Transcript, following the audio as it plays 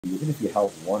even if you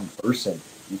help one person,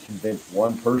 you convince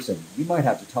one person, you might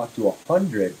have to talk to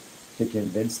 100 to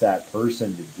convince that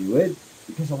person to do it.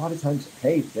 Because a lot of times,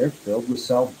 hey, they're filled with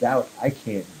self-doubt. I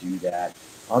can't do that.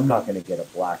 I'm not going to get a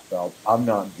black belt. I'm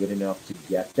not good enough to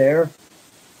get there.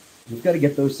 We've got to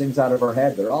get those things out of our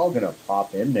head. They're all going to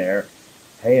pop in there.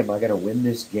 Hey, am I going to win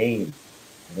this game?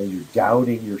 And then you're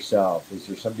doubting yourself. Is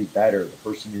there somebody better? The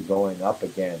person you're going up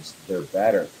against, they're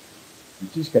better. You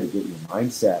just got to get your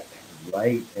mindset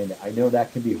right. And I know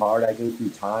that can be hard. I go through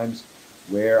times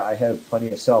where I have plenty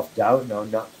of self-doubt and I'm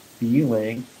not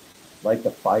feeling like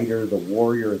the fighter, the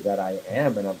warrior that I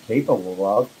am and I'm capable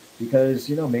of, because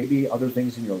maybe other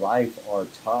things in your life are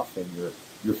tough and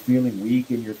you're feeling weak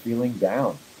and you're feeling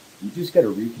down. You just got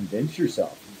to reconvince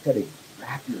yourself. You've got to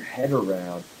wrap your head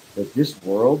around that this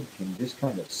world can just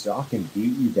kind of suck and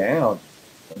beat you down.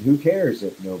 And who cares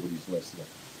if nobody's listening?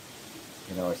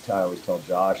 I always tell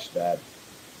Josh that,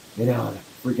 the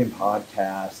freaking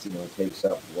podcast, it takes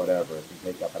up whatever. It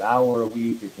can take up an hour a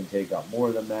week. It can take up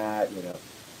more than that.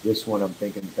 This one I'm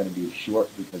thinking is going to be short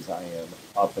because I am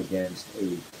up against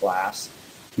a class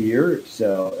here.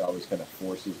 So it always kind of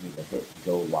forces me to hit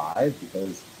go live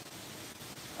because,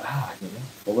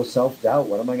 full of self-doubt.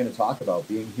 What am I going to talk about?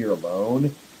 Being here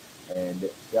alone. And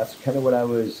that's kind of what I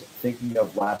was thinking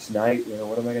of last night.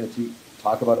 What am I going to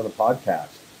talk about on the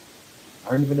podcast? I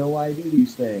don't even know why I do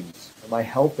these things. Am I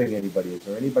helping anybody? Is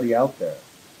there anybody out there?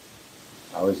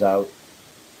 I was out,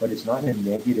 but it's not in a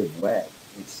negative way.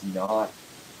 It's not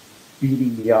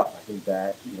beating me up. I think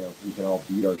that, we can all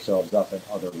beat ourselves up in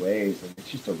other ways. And it's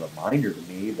just a reminder to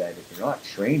me that if you're not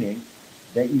training,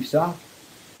 that you suck.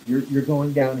 You're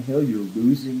going downhill. You're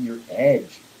losing your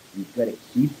edge. You've got to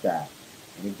keep that.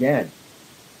 And again,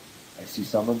 I see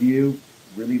some of you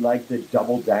really like the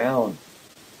double down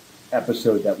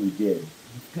episode that we did.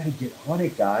 You've got to get on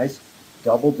it, guys.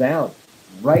 Double down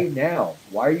right now.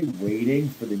 Why are you waiting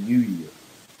for the new year?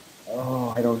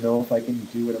 Oh, I don't know if I can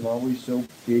do it. I'm always so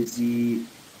busy.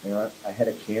 I had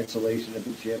a cancellation at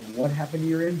the gym. What happened to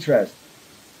your interest?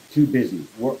 Too busy.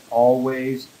 We're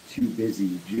always too busy.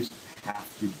 You just have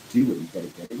to do it. You got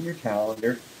to get it in your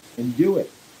calendar and do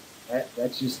it.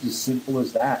 That's just as simple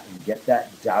as that. And get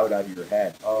that doubt out of your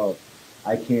head. Oh,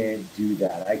 I can't do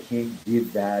that. I can't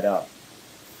give that up.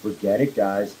 Forget it,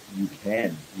 guys. You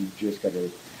can. You just got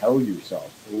to tell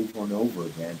yourself over and over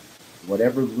again,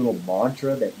 whatever little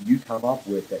mantra that you come up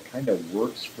with that kind of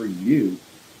works for you,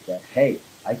 that, hey,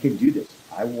 I can do this.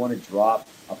 I want to drop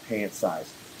a pant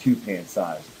size, 2 pant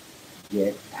size.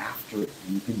 Get after it.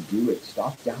 You can do it.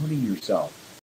 Stop doubting yourself.